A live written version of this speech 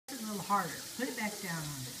harder. Put it back down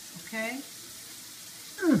on it, okay?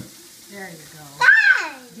 There you go.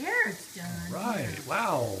 There, it's done. Right.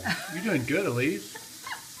 Wow. You're doing good, Elise.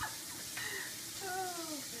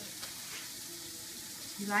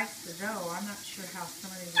 He likes the dough. I'm not sure how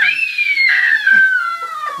somebody would.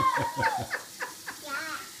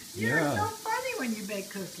 You're so funny when you bake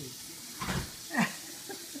cookies.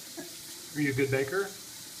 Are you a good baker?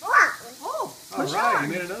 Oh, All push right, hard.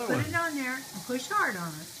 you made another Put one. it on there and push hard on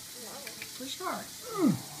it. Push hard.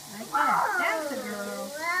 Like that. That's a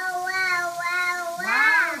girl. Wow,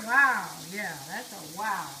 wow. Yeah, that's a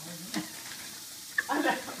wow, isn't it?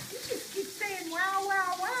 You just keep saying wow,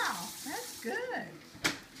 wow, wow. That's good.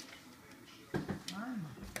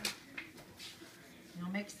 You want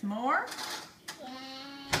to make some more?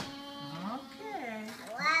 Yeah. Okay.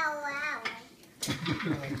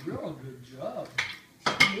 Real good job.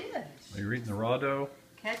 It is. Are you eating the raw dough?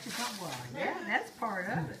 Catches on well. Yeah, that's part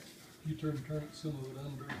of it. You turn some of it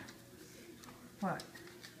under. What?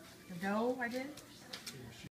 The dough I did?